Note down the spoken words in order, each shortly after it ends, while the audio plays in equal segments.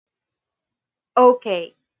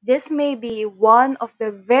Okay, this may be one of the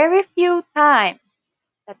very few times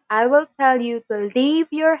that I will tell you to leave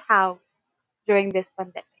your house during this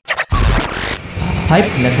pandemic. Hype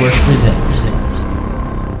Network presents.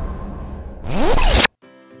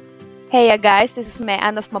 Hey guys, this is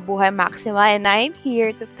Mean of Mabuhay Maxima and I'm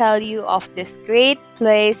here to tell you of this great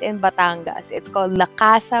place in Batangas. It's called La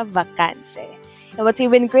Casa Vacance. And what's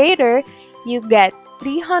even greater, you get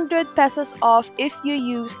 300 pesos off if you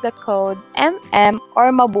use the code MM or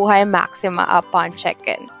Mabuhay Maxima upon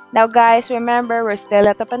check-in. Now guys, remember we're still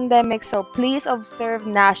at the pandemic, so please observe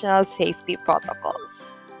national safety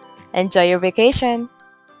protocols. Enjoy your vacation!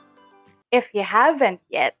 If you haven't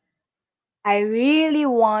yet, I really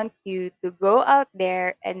want you to go out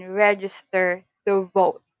there and register to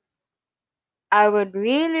vote. I would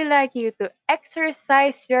really like you to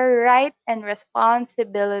exercise your right and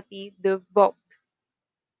responsibility to vote.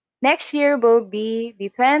 Next year will be the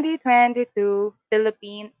 2022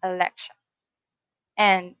 Philippine election.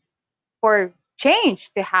 And for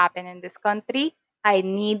change to happen in this country, I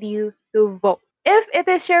need you to vote. If it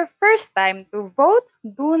is your first time to vote,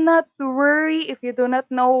 do not worry if you do not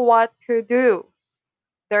know what to do.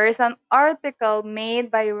 There is an article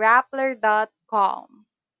made by Rappler.com,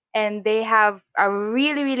 and they have a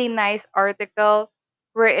really, really nice article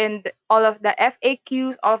wherein all of the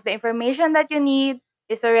FAQs, all of the information that you need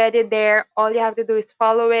is already there. All you have to do is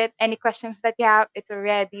follow it. Any questions that you have, it's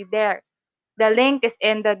already there. The link is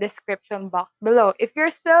in the description box below. If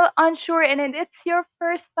you're still unsure and it's your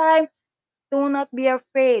first time, do not be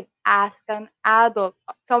afraid. Ask an adult,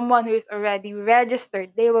 someone who is already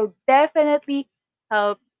registered. They will definitely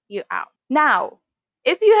help you out. Now,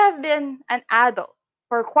 if you have been an adult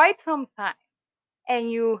for quite some time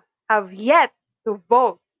and you have yet to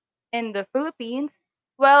vote in the Philippines,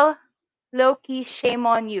 well, low key, shame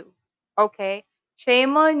on you. Okay?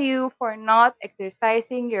 Shame on you for not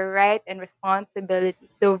exercising your right and responsibility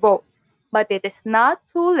to vote. But it is not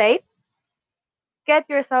too late. Get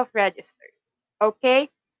yourself registered. Okay?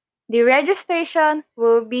 The registration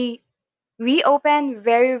will be reopened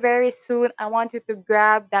very, very soon. I want you to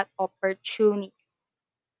grab that opportunity.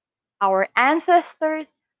 Our ancestors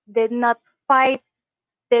did not fight,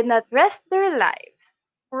 did not risk their lives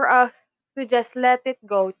for us to just let it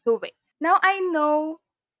go to waste. Now I know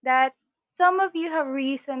that some of you have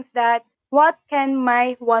reasons that what can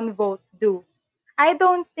my one vote do? I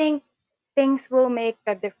don't think things will make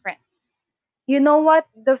a difference. You know what?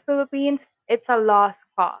 The Philippines, it's a lost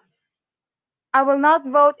cause. I will not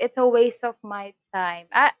vote. It's a waste of my time.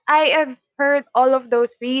 I have heard all of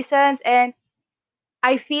those reasons and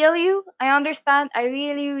I feel you. I understand. I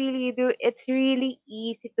really, really do. It's really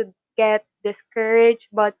easy to get discouraged,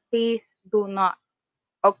 but please do not.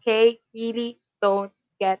 Okay? Really don't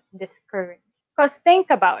get discouraged. Because think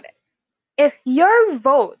about it. If your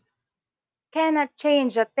vote cannot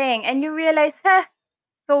change a thing and you realize,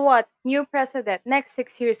 so what? New president, next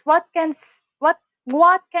 6 years. What can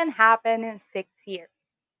happen in 6 years?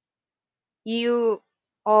 You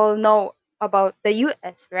all know about the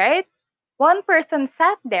US, right? One person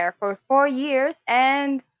sat there for 4 years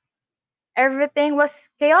and everything was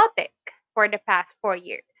chaotic for the past 4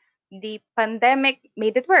 years. The pandemic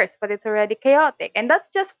made it worse, but it's already chaotic. And that's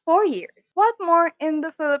just 4 years. What more in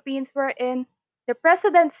the Philippines wherein the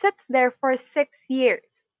president sits there for 6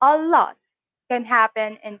 years? A lot can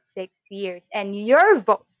happen in 6 years. And your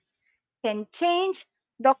vote can change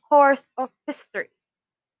the course of history.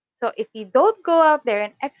 So if you don't go out there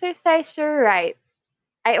and exercise your right,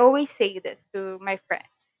 I always say this to my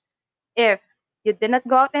friends. If you did not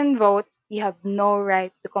go out and vote, you have no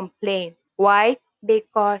right to complain. Why?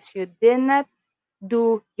 Because you did not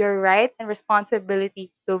do your right and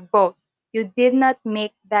responsibility to vote. You did not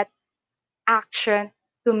make that action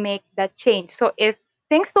to make that change. So if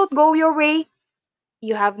things don't go your way,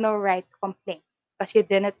 you have no right to complain because you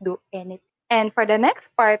didn't do anything. And for the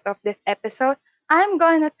next part of this episode, I'm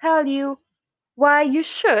going to tell you why you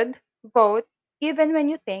should vote even when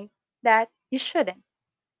you think that you shouldn't.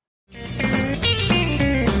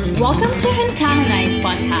 Welcome to Hintano Nights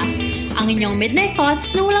Podcast, ang inyong midnight thoughts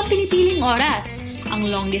na walang pinipiling oras. Ang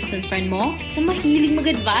long-distance friend mo na mahilig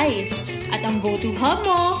mag-advise. At ang go-to hub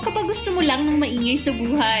mo kapag gusto mo lang ng maingay sa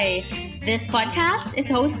buhay. This podcast is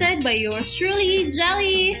hosted by yours truly,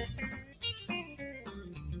 Jelly!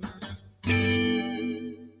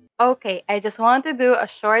 Okay, I just want to do a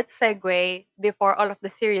short segue before all of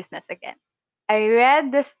the seriousness again. I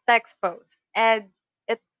read this text post and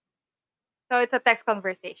it's a text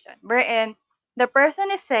conversation wherein the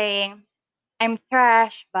person is saying, I'm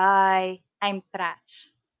trash, bye, I'm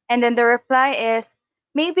trash. And then the reply is,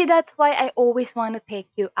 maybe that's why I always want to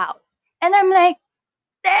take you out. And I'm like,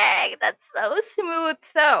 dang, that's so smooth.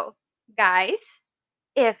 So, guys,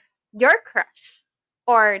 if your crush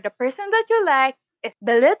or the person that you like is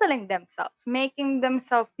belittling themselves, making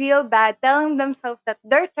themselves feel bad, telling themselves that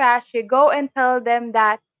they're trash, you go and tell them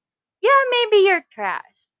that, yeah, maybe you're trash.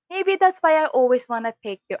 Maybe that's why I always want to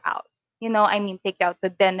take you out. I mean, take you out to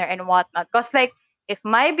dinner and whatnot. Because, like, if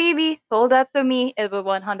my baby told that to me, it would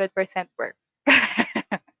 100% work.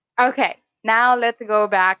 Okay, now let's go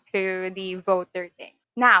back to the voter thing.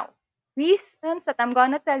 Now, reasons that I'm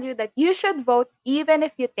gonna tell you that you should vote even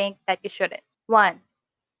if you think that you shouldn't. One,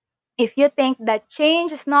 if you think that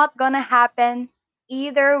change is not gonna happen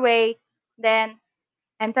either way, then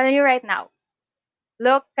I'm telling you right now,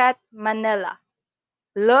 look at Manila.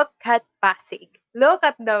 Look at Pasig. Look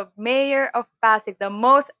at the mayor of Pasig, the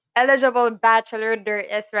most eligible bachelor there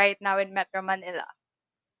is right now in Metro Manila.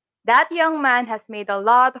 That young man has made a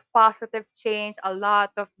lot of positive change, a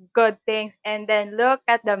lot of good things. And then look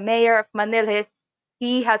at the mayor of Manila.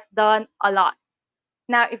 He has done a lot.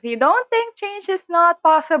 Now, if you don't think change is not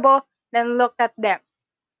possible, then look at them.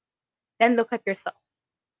 Then look at yourself.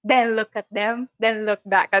 Then look at them. Then look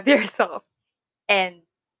back at yourself. And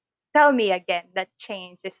tell me again that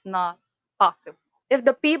change is not possible. If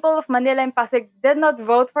the people of Manila and Pasig did not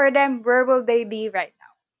vote for them, where will they be right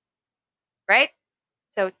now? Right?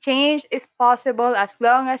 So change is possible as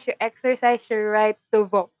long as you exercise your right to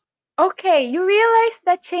vote. Okay, you realize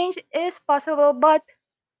that change is possible, but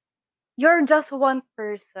you're just one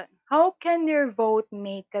person. How can your vote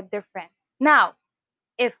make a difference? Now,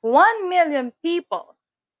 if 1 million people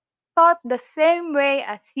thought the same way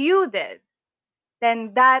as you did,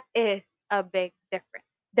 then that is a big difference.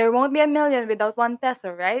 There won't be a million without 1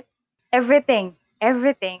 peso, right? Everything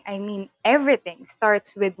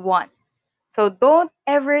starts with one. So don't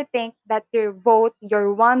ever think that your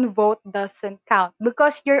one vote doesn't count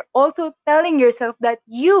because you're also telling yourself that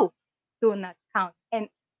you do not count. And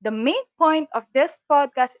the main point of this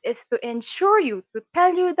podcast is to ensure you, to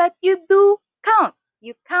tell you that you do count.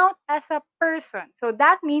 You count as a person. So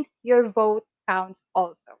that means your vote counts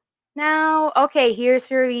also. Now, okay,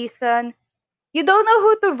 here's your reason. You don't know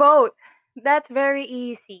who to vote. That's very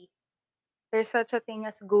easy. There's such a thing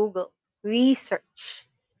as Google. Research.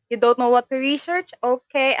 You don't know what to research?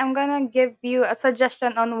 Okay, I'm gonna give you a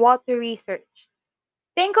suggestion on what to research.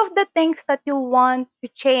 Think of the things that you want to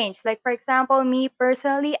change. Like, for example, me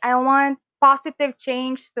personally, I want positive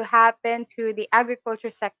change to happen to the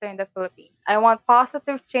agriculture sector in the Philippines. I want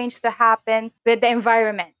positive change to happen with the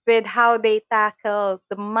environment, with how they tackle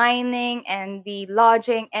the mining and the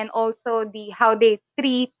lodging and also the how they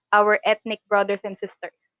treat our ethnic brothers and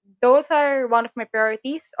sisters. Those are one of my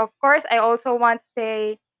priorities. Of course, I also want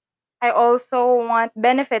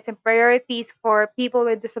benefits and priorities for people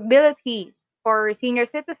with disabilities, for senior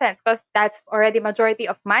citizens, because that's already majority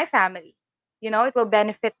of my family. It will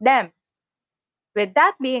benefit them. With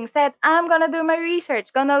that being said, I'm gonna do my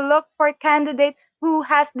research, gonna look for candidates who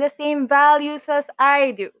has the same values as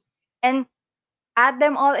I do, and add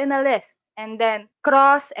them all in a list, and then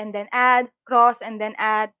cross and then add, cross and then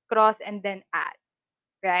add, cross and then add.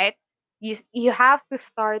 Right? You have to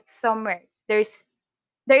start somewhere. There is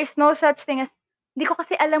no such thing as, hindi ko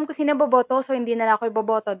kasi alam kung sino boboto, so hindi na lang ako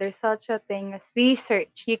iboboto. There's such a thing as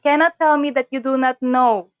research. You cannot tell me that you do not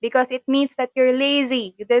know because it means that you're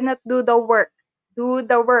lazy. You did not do the work. Do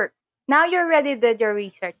the work. Now you're ready, did your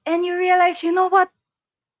research, and you realize, you know what?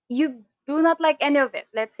 You do not like any of it.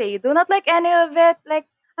 Let's say you do not like any of it. Like,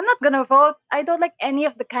 I'm not gonna vote. I don't like any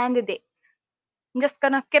of the candidates. I'm just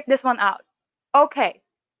gonna skip this one out. Okay.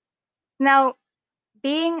 Now,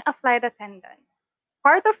 being a flight attendant,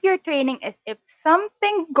 part of your training is if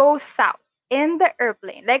something goes south in the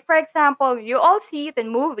airplane, like for example, you all see it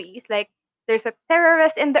in movies, like there's a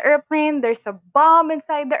terrorist in the airplane, there's a bomb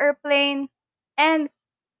inside the airplane, and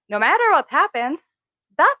no matter what happens,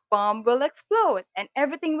 that bomb will explode and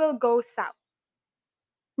everything will go south.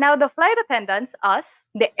 Now, the flight attendants, us,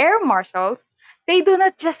 the air marshals, they do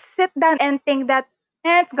not just sit down and think that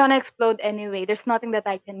it's gonna explode anyway. There's nothing that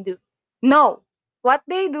I can do. No. What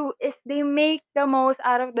they do is they make the most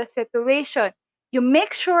out of the situation. You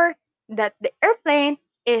make sure that the airplane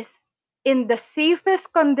is in the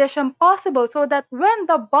safest condition possible so that when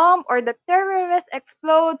the bomb or the terrorist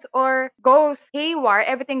explodes or goes haywire,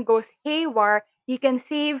 everything goes haywire, you can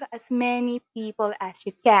save as many people as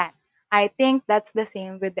you can. I think that's the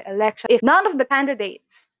same with the election. If none of the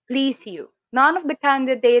candidates please you, none of the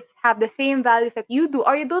candidates have the same values that you do,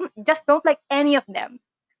 or you don't like any of them,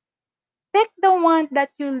 pick the one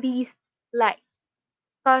that you least like,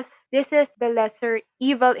 because this is the lesser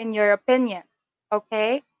evil in your opinion.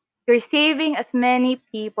 Okay? You're saving as many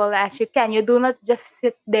people as you can. You do not just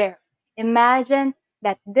sit there. Imagine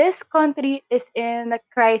that this country is in a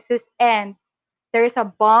crisis and there is a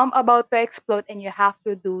bomb about to explode and you have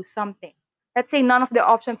to do something. Let's say none of the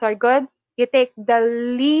options are good. You take the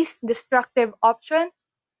least destructive option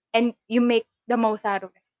and you make the most out of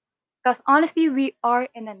it. Because honestly, we are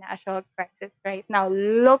in a national crisis right now.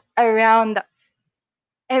 Look around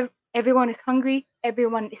us. Everyone is hungry.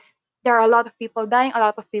 There are a lot of people dying. A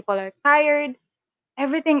lot of people are tired.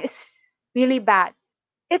 Everything is really bad.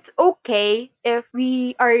 It's okay if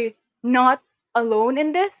we are not alone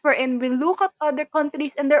in this, wherein we look at other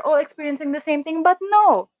countries and they're all experiencing the same thing. But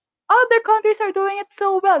no, other countries are doing it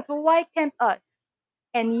so well. So why can't us?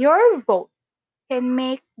 And your vote can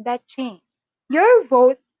make that change. Your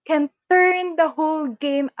vote can turn the whole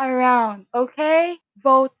game around, okay?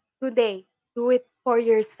 Vote today. Do it for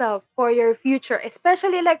yourself, for your future.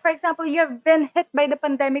 Especially, like, for example, you have been hit by the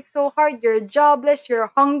pandemic so hard, you're jobless,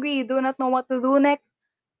 you're hungry, you do not know what to do next.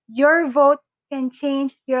 Your vote can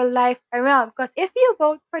change your life around. Because if you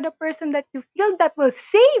vote for the person that you feel that will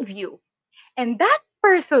save you, and that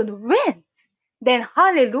person wins, then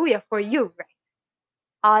hallelujah for you, right?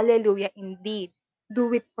 Hallelujah indeed.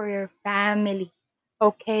 Do it for your family.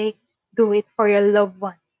 Okay? Do it for your loved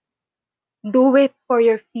ones. Do it for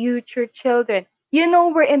your future children. You know,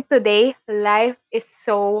 we're in today, life is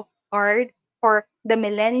so hard for the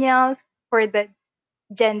millennials, for the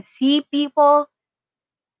Gen Z people.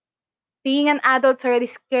 Being an adult's already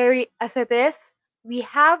scary as it is. We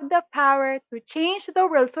have the power to change the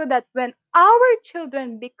world so that when our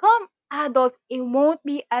children become adults, it won't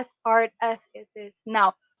be as hard as it is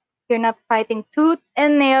now. You're not fighting tooth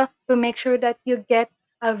and nail to make sure that you get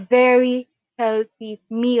a very healthy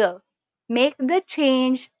meal. Make the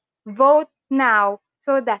change, vote now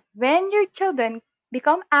so that when your children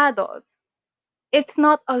become adults, it's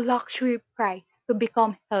not a luxury price to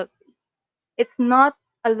become healthy. It's not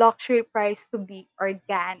a luxury price to be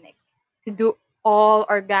organic, to do all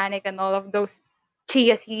organic and all of those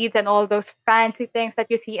chia seeds and all those fancy things that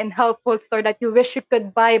you see in health food store that you wish you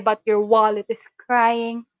could buy but your wallet is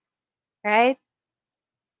crying, right?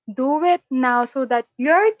 Do it now so that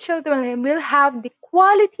your children will have the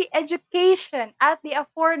quality education at the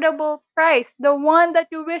affordable price, the one that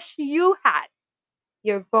you wish you had.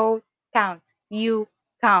 Your vote counts. You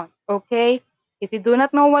count, okay? If you do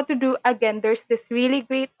not know what to do, again, there's this really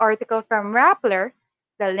great article from Rappler.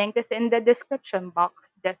 The link is in the description box.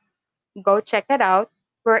 Just go check it out,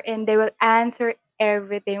 wherein they will answer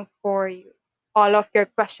everything for you. All of your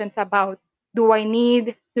questions about, do I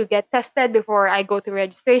need to get tested before I go to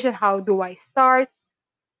registration? How do I start?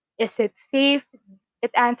 Is it safe?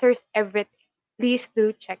 It answers everything. Please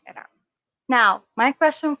do check it out. Now, my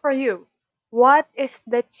question for you, what is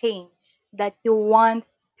the change that you want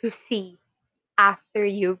to see after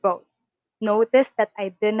you vote? Notice that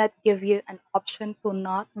I did not give you an option to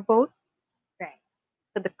not vote. Right.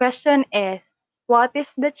 So the question is, what is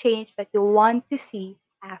the change that you want to see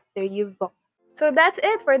after you vote? So that's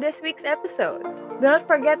it for this week's episode. Do not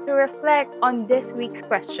forget to reflect on this week's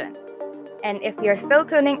question. And if you're still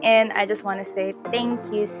tuning in, I just want to say thank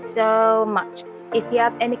you so much. If you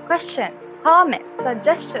have any questions, comments,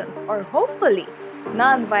 suggestions, or hopefully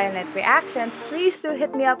non-violent reactions, please do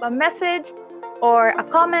hit me up a message or a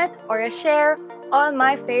comment or a share on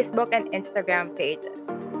my Facebook and Instagram pages.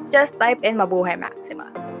 Just type in Mabuhay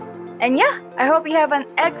Maxima. And yeah, I hope you have an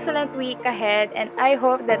excellent week ahead, and I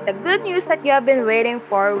hope that the good news that you have been waiting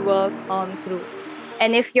for will come true.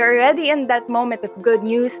 And if you're already in that moment of good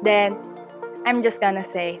news, then I'm just gonna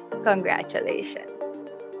say congratulations.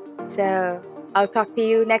 So I'll talk to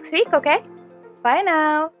you next week, okay? Bye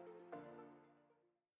now.